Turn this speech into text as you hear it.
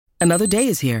Another day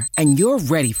is here, and you're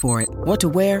ready for it. What to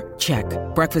wear? Check.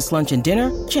 Breakfast, lunch, and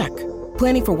dinner? Check.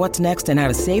 Planning for what's next and how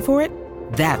to save for it?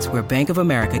 That's where Bank of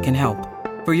America can help.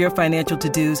 For your financial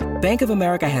to-dos, Bank of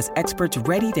America has experts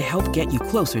ready to help get you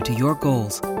closer to your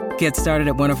goals. Get started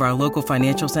at one of our local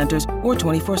financial centers or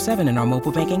 24/7 in our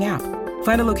mobile banking app.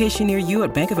 Find a location near you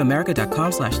at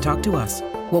bankofamerica.com/talktous.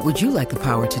 What would you like the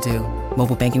power to do?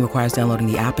 Mobile banking requires downloading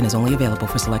the app and is only available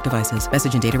for select devices.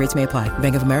 Message and data rates may apply.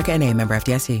 Bank of America N.A., member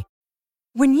FDIC.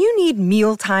 When you need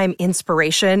mealtime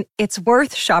inspiration, it's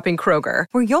worth shopping Kroger,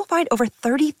 where you'll find over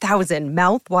 30,000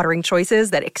 mouth-watering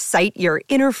choices that excite your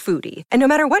inner foodie. And no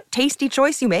matter what tasty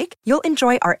choice you make, you'll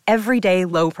enjoy our everyday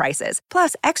low prices,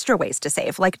 plus extra ways to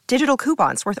save, like digital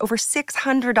coupons worth over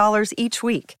 $600 each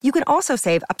week. You can also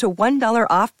save up to $1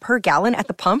 off per gallon at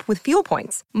the pump with fuel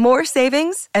points. More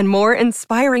savings and more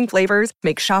inspiring flavors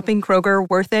make shopping Kroger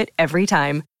worth it every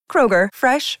time. Kroger,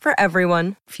 fresh for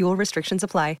everyone. Fuel restrictions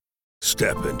apply.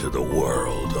 Step into the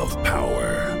world of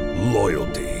power,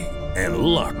 loyalty, and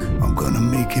luck. I'm gonna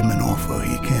make him an offer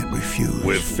he can't refuse.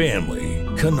 With family,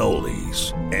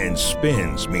 cannolis, and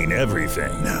spins mean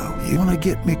everything. Now, you wanna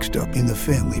get mixed up in the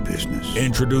family business.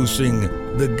 Introducing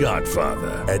The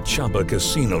Godfather at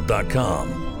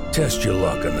ChumbaCasino.com. Test your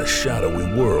luck in the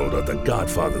shadowy world of The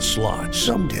Godfather slot.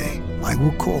 Someday, I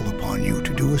will call upon you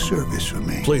to do a service for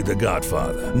me. Play The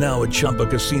Godfather, now at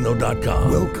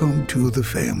ChumbaCasino.com. Welcome to the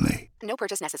family. No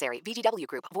purchase necessary. VGW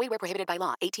Group. Void where prohibited by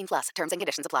law. 18 plus. Terms and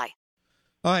conditions apply.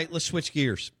 All right, let's switch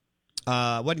gears.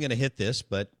 I wasn't going to hit this,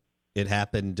 but it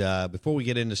happened before we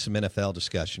get into some NFL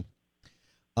discussion.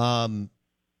 Juwan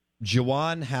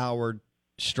Howard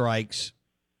strikes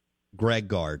Greg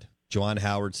Gard. Juwan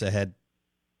Howard's the head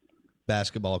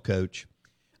basketball coach.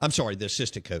 I'm sorry, the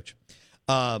assistant coach.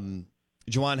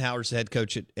 Juwan Howard's the head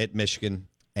coach at Michigan.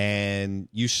 And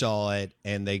you saw it,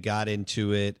 and they got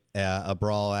into it, a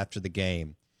brawl after the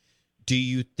game. Do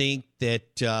you think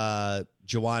that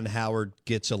Juwan Howard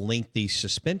gets a lengthy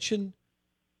suspension,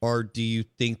 or do you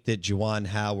think that Juwan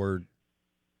Howard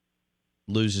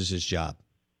loses his job?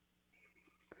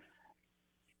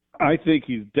 I think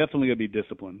he's definitely going to be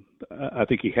disciplined. I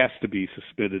think he has to be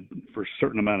suspended for a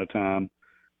certain amount of time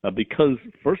because,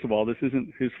 first of all, this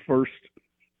isn't his first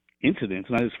incident. It's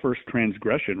not his first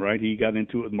transgression, right? He got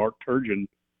into it with Mark Turgeon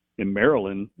in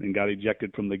Maryland and got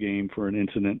ejected from the game for an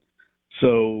incident.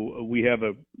 So we have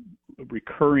a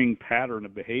recurring pattern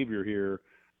of behavior here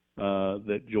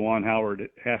that Juwan Howard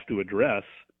has to address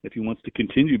if he wants to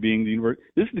continue being the university.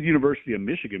 This is the University of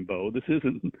Michigan, Bo. This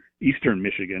isn't Eastern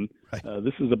Michigan. Right.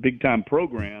 This is a big-time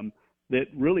program that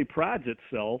really prides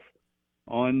itself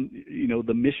on,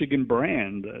 the Michigan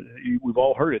brand. We've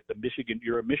all heard it,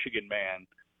 you're a Michigan man.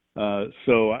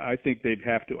 So I think they'd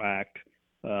have to act.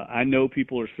 I know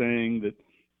people are saying that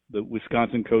the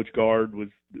Wisconsin coach Gard was,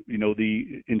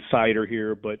 the insider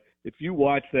here, but if you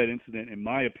watch that incident, in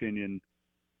my opinion,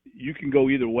 you can go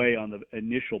either way on the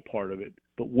initial part of it.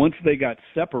 But once they got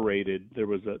separated,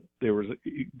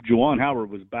 Juwan Howard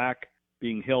was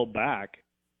being held back,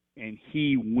 and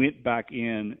he went back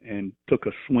in and took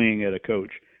a swing at a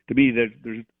coach. To me,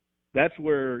 that's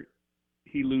where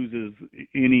he loses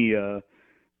any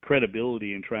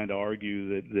credibility in trying to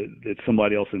argue that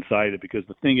somebody else incited it, because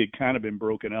the thing had kind of been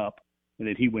broken up and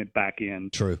then he went back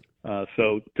in. True.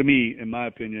 So to me, in my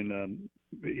opinion,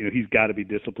 he's got to be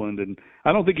disciplined, and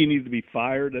I don't think he needs to be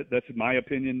fired. That's my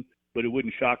opinion, but it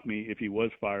wouldn't shock me if he was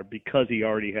fired because he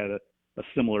already had a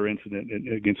similar incident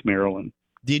against Maryland.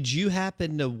 Did you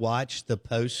happen to watch the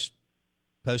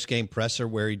post-game presser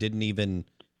where he didn't even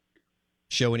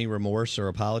show any remorse or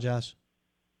apologize?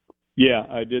 Yeah,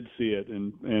 I did see it,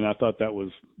 and I thought that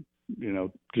was,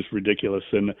 just ridiculous.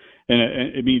 And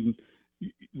I mean,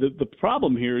 the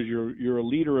problem here is you're a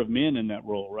leader of men in that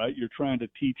role, right? You're trying to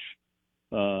teach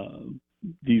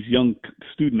these young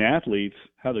student athletes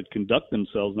how to conduct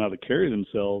themselves and how to carry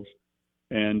themselves,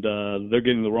 and they're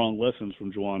getting the wrong lessons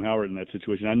from Juwan Howard in that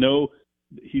situation. I know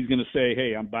he's going to say,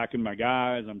 hey, I'm backing my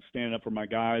guys, I'm standing up for my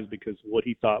guys, because what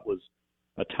he thought was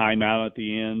a timeout at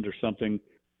the end or something.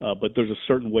 But there's a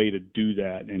certain way to do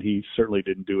that, and he certainly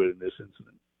didn't do it in this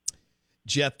incident.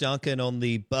 Jeff Duncan on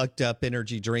the Bucked Up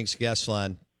Energy Drinks guest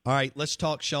line. All right, let's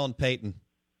talk Sean Payton.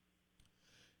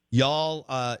 Y'all,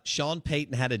 Sean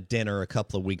Payton had a dinner a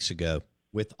couple of weeks ago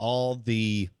with all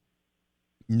the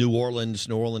New Orleans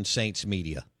Saints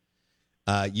media.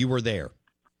 You were there.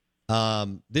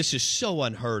 This is so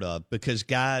unheard of because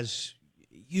guys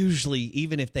usually,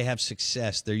 even if they have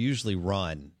success, they're usually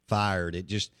fired.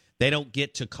 They don't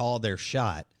get to call their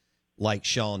shot like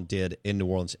Sean did in New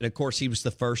Orleans. And, of course, he was the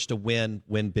first to win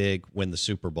big, win the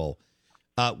Super Bowl.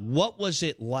 What was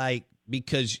it like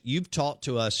because you've talked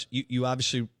to us. You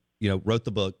obviously, wrote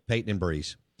the book, Peyton and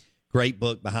Breeze. Great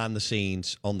book behind the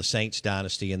scenes on the Saints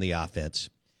dynasty and the offense.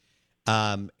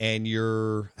 And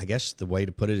I guess the way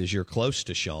to put it is you're close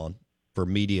to Sean for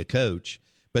media coach,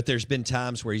 but there's been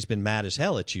times where he's been mad as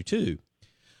hell at you too.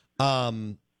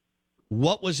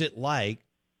 What was it like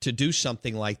to do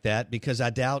something like that? Because I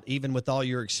doubt even with all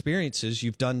your experiences,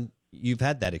 you've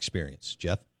had that experience,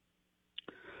 Jeff.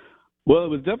 Well, it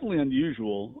was definitely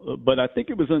unusual, but I think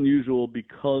it was unusual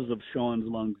because of Sean's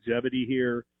longevity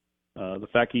here. The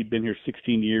fact he'd been here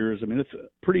 16 years. I mean, it's a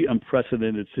pretty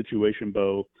unprecedented situation,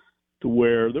 Bo, to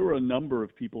where there were a number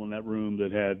of people in that room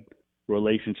that had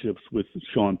relationships with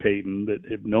Sean Payton,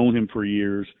 that have known him for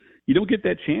years. You don't get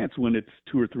that chance when it's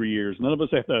 2 or 3 years. None of us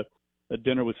had a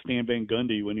dinner with Stan Van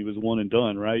Gundy when he was one and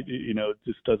done, right? It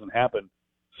just doesn't happen.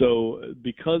 So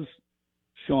because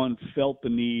Sean felt the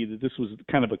need that this was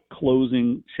kind of a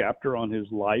closing chapter on his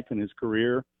life and his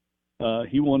career,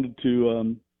 he wanted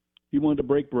to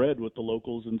break bread with the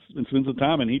locals and spend some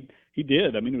time, and he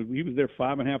did. I mean, he was there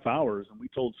 5.5 hours, and we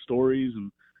told stories,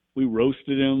 and we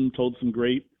roasted him, told some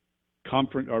great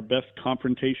our best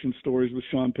confrontation stories with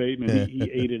Sean Payton, and he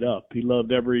ate it up. He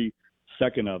loved every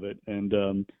second of it,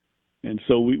 and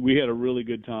so we had a really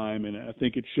good time, and I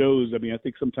think it shows. I mean, I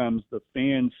think sometimes the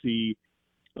fans see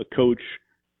a coach,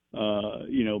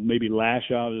 maybe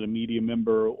lash out at a media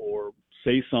member or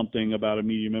say something about a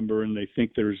media member, and they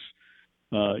think there's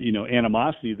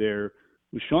animosity there.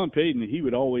 With Sean Payton, he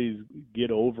would always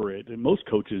get over it, and most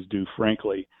coaches do,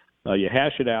 frankly. You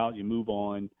hash it out, you move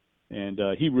on, and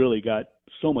he really got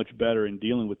so much better in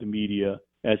dealing with the media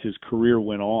as his career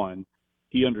went on.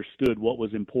 He understood what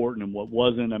was important and what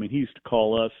wasn't. I mean, he used to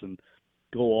call us and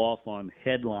go off on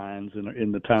headlines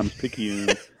in the Times-Picayune,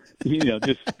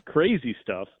 just crazy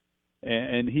stuff,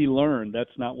 and he learned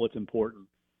that's not what's important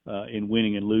in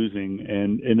winning and losing,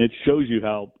 and it shows you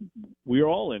how we're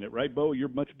all in it, right, Bo? You're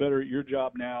much better at your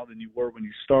job now than you were when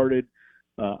you started.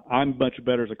 I'm much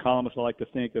better as a columnist, I like to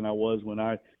think, than I was when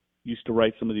I used to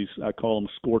write some of these, I call them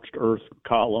scorched earth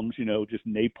columns, just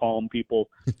napalm people.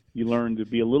 You learn to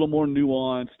be a little more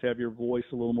nuanced, have your voice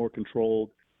a little more controlled,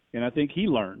 and I think he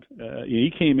learned.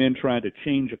 He came in trying to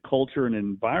change a culture and an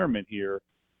environment here,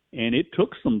 and it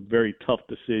took some very tough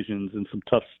decisions and some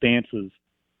tough stances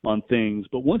on things.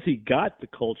 But once he got the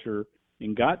culture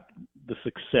and got the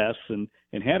success and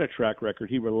had a track record,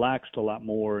 he relaxed a lot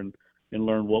more and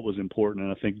learned what was important.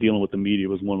 And I think dealing with the media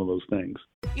was one of those things.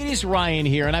 It is Ryan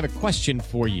here, and I have a question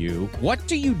for you. What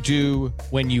do you do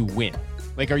when you win?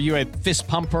 Like, are you a fist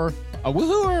pumper, a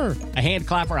woohooer, a hand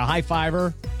clapper, a high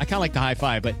fiver? I kind of like the high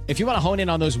five, but if you want to hone in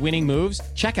on those winning moves,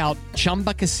 check out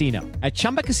Chumba Casino. At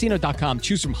ChumbaCasino.com,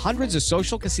 choose from hundreds of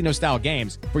social casino-style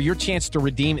games for your chance to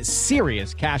redeem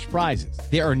serious cash prizes.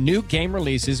 There are new game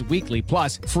releases weekly,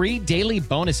 plus free daily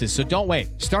bonuses. So don't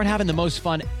wait. Start having the most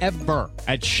fun ever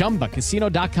at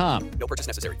ChumbaCasino.com. No purchase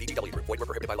necessary. VGW Group. Void where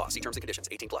prohibited by law. See terms and conditions.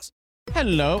 18+.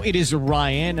 Hello, it is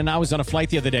Ryan, and I was on a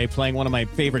flight the other day playing one of my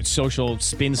favorite social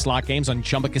spin slot games on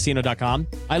ChumbaCasino.com.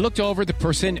 I looked over at the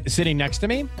person sitting next to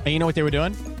me, and you know what they were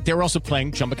doing? They were also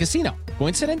playing Chumba Casino.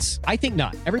 Coincidence? I think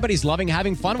not. Everybody's loving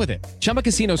having fun with it. Chumba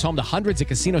Casino is home to hundreds of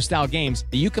casino-style games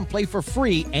that you can play for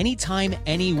free anytime,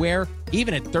 anywhere,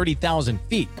 even at 30,000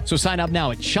 feet. So sign up now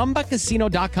at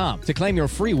ChumbaCasino.com to claim your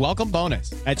free welcome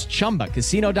bonus. That's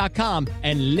ChumbaCasino.com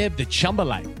and live the Chumba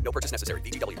life. No purchase necessary.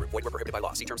 VGW Group. Void where prohibited by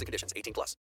law. See terms and conditions.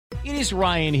 18+. It is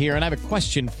Ryan here, and I have a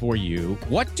question for you.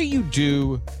 What do you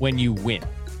do when you win?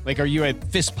 Like, are you a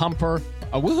fist pumper,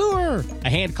 a woohooer, a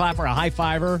hand clapper, a high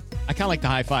fiver? I kind of like the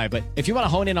high five, but if you want to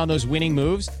hone in on those winning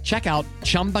moves, check out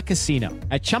Chumba Casino.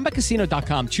 At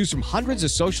ChumbaCasino.com, choose from hundreds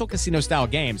of social casino-style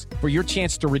games for your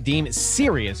chance to redeem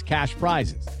serious cash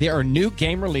prizes. There are new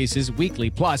game releases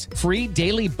weekly, plus free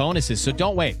daily bonuses. So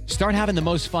don't wait. Start having the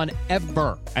most fun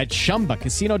ever at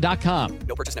ChumbaCasino.com.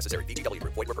 No purchase necessary. VGW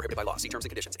Group. Void where prohibited by law. See terms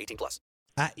and conditions. 18+.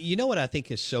 You know what I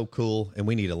think is so cool, and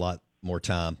we need a lot more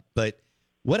time, but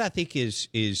what I think is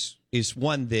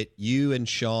one that you and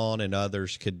Sean and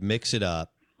others could mix it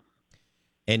up,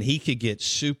 and he could get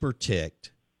super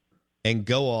ticked and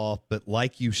go off, but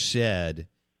like you said,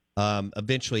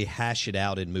 eventually hash it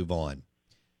out and move on.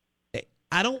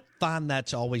 I don't find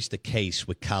that's always the case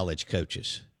with college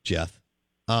coaches, Jeff.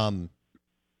 I've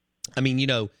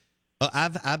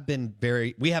been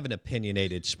we have an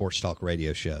opinionated sports talk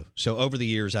radio show. So over the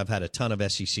years, I've had a ton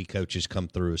of SEC coaches come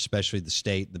through, especially the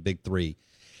state, the big three.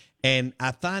 And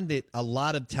I find that a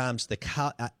lot of times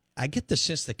I get the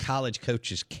sense the college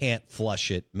coaches can't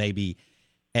flush it maybe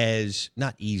as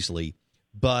not easily,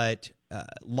 but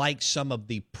like some of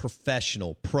the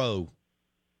professional pro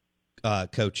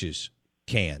coaches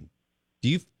can.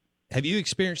 Have you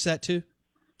experienced that too,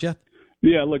 Jeff?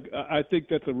 Yeah, look, I think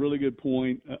that's a really good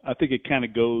point. I think it kind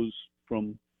of goes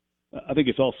from – I think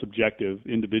it's all subjective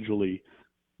individually.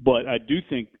 But I do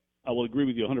think I will agree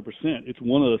with you 100%. It's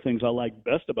one of the things I like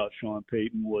best about Sean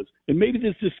Payton was – and maybe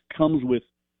this just comes with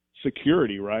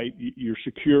security, right? You're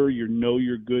secure. You know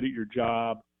you're good at your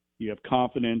job. You have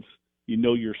confidence. You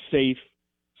know you're safe.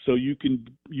 So you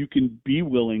can be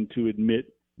willing to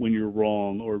admit when you're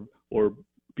wrong or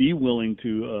be willing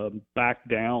to back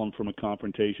down from a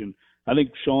confrontation. I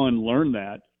think Sean learned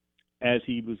that as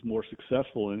he was more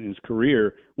successful in his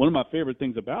career. One of my favorite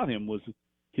things about him was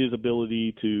his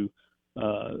ability to,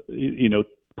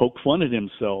 poke fun at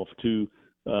himself, to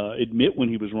admit when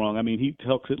he was wrong. I mean, he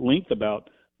talks at length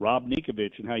about Rob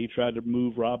Ninkovich and how he tried to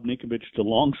move Rob Ninkovich to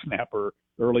long snapper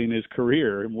early in his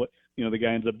career, and what the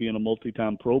guy ends up being a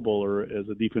multi-time Pro Bowler as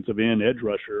a defensive end edge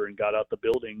rusher and got out the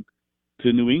building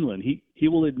to New England. He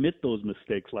will admit those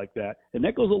mistakes like that, and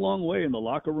that goes a long way in the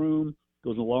locker room,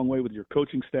 goes a long way with your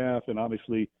coaching staff, and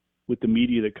obviously with the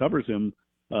media that covers him.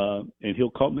 And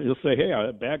he'll say, "Hey,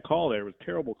 a bad call there. It was a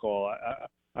terrible call.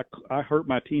 I hurt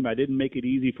my team. I didn't make it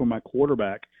easy for my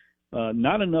quarterback."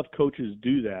 Not enough coaches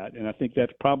do that, and I think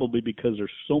that's probably because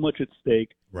there's so much at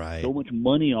stake, right? So much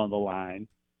money on the line.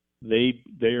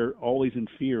 They're always in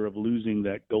fear of losing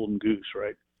that golden goose,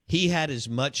 right? He had as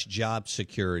much job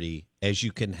security as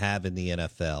you can have in the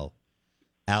NFL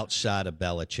outside of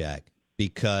Belichick,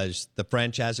 because the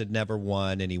franchise had never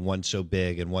won, and he won so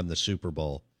big and won the Super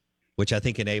Bowl, which I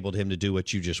think enabled him to do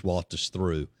what you just walked us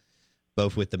through,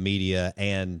 both with the media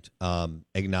and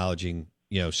acknowledging,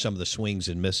 some of the swings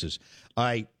and misses. All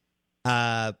right.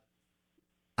 I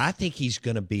think he's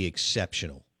going to be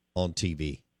exceptional on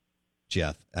TV,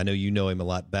 Jeff. I know you know him a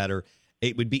lot better.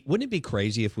 Wouldn't it be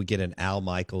crazy if we get an Al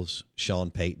Michaels,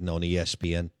 Sean Payton on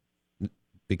ESPN,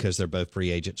 because they're both free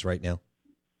agents right now?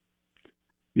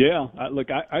 Yeah.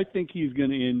 I think he's going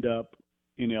to end up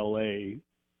in L.A.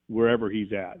 wherever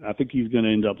he's at. I think he's going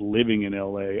to end up living in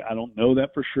L.A. I don't know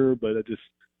that for sure, but I just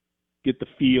get the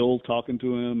feel talking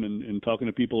to him and talking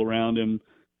to people around him.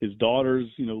 His daughter's,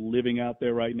 living out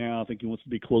there right now. I think he wants to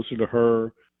be closer to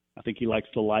her. I think he likes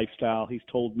the lifestyle. He's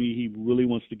told me he really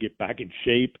wants to get back in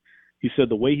shape. He said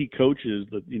the way he coaches,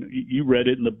 you read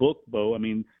it in the book, Bo. I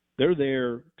mean, they're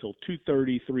there till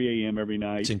 2:30, 3 a.m. every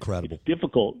night. It's incredible. It's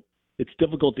difficult. It's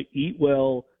difficult to eat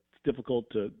well. It's difficult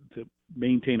to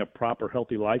maintain a proper,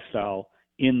 healthy lifestyle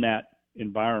in that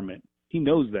environment. He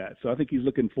knows that. So I think he's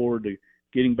looking forward to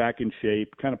getting back in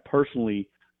shape, kind of personally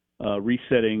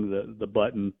resetting the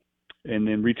button and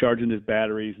then recharging his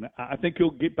batteries. And I think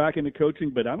he'll get back into coaching,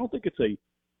 but I don't think it's a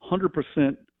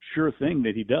 100% sure thing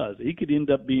that he does. He could end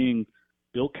up being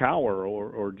Bill Cowher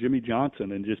or Jimmy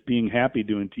Johnson and just being happy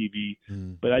doing TV.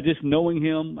 But I just knowing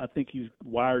him, I think he's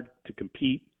wired to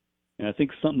compete. And I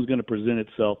think something's going to present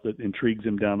itself that intrigues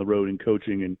him down the road in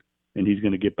coaching, and he's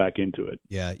going to get back into it.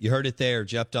 Yeah, you heard it there.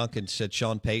 Jeff Duncan said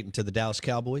Sean Payton to the Dallas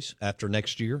Cowboys after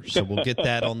next year. So we'll get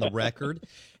that on the record,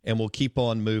 and we'll keep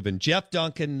on moving. Jeff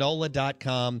Duncan,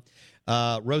 NOLA.com,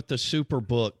 wrote the super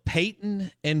book,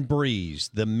 Payton and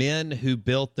Breeze, the men who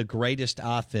built the greatest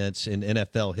offense in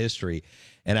NFL history.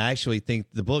 And I actually think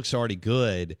the book's already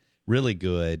good, really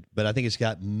good, but I think it's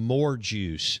got more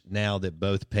juice now that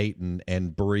both Payton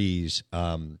and Breeze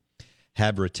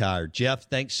have retired. Jeff,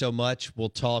 thanks so much. We'll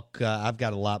talk. I've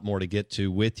got a lot more to get to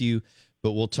with you,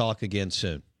 but we'll talk again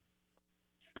soon.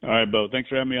 All right, Bo. Thanks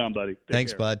for having me on, buddy.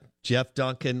 Thanks, bud. Jeff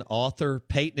Duncan, author,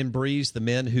 Payton and Breeze, the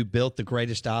men who built the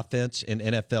greatest offense in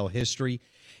NFL history.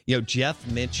 Jeff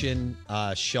mentioned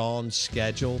Sean's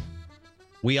schedule.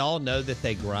 We all know that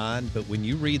they grind, but when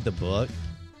you read the book,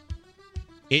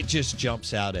 it just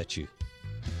jumps out at you.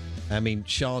 I mean,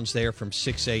 Sean's there from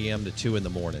 6 a.m. to 2 in the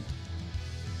morning.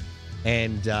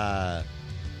 And I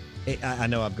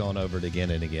know I've gone over it again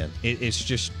and again. It's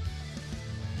just,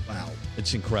 wow,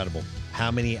 it's incredible how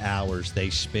many hours they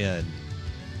spend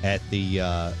at the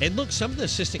and look, some of the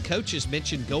assistant coaches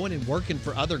mentioned going and working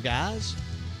for other guys,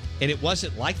 and it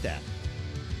wasn't like that.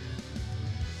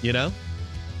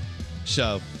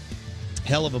 So,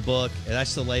 hell of a book. And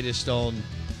that's the latest on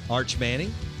Arch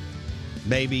Manning.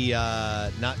 Maybe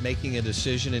not making a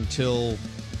decision until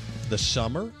the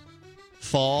summer,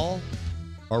 fall,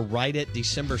 or right at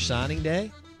December signing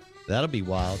day. That'll be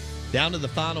wild. Down to the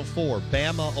Final Four,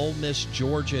 Bama, Ole Miss,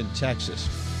 Georgia, and Texas.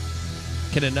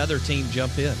 Can another team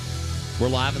jump in? We're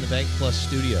live in the Bank Plus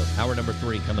studio. Hour number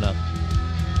 3 coming up.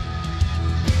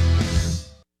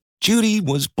 Judy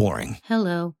was boring.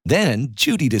 Hello. Then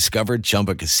Judy discovered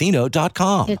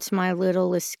ChumbaCasino.com. It's my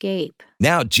little escape.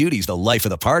 Now Judy's the life of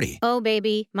the party. Oh,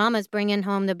 baby, mama's bringing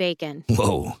home the bacon.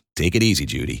 Whoa, take it easy,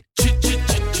 Judy.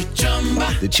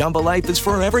 The Chumba life is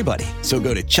for everybody. So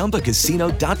go to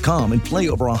ChumbaCasino.com and play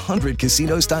over 100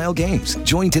 casino-style games.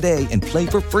 Join today and play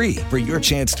for free for your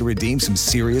chance to redeem some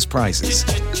serious prizes.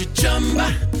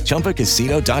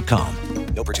 ChumbaCasino.com.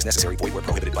 No purchase necessary. Void where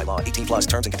prohibited by law. 18 plus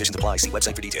terms and conditions apply. See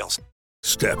website for details.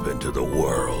 Step into the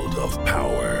world of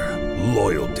power,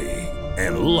 loyalty,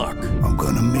 and luck. I'm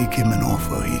going to make him an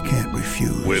offer he can't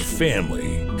refuse. With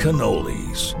family,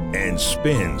 cannolis, and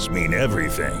spins mean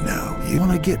everything. Now, you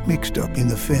want to get mixed up in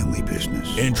the family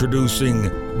business. Introducing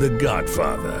The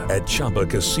Godfather at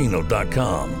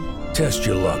ChumbaCasino.com. Test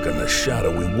your luck in the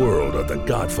shadowy world of The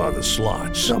Godfather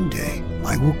slot. Someday,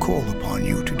 I will call upon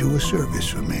you to do a service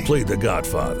for me. Play The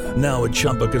Godfather now at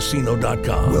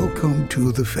ChumbaCasino.com. Welcome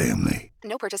to the family.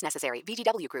 No purchase necessary.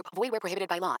 VGW Group. Void where prohibited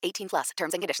by law. 18 plus.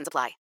 Terms and conditions apply.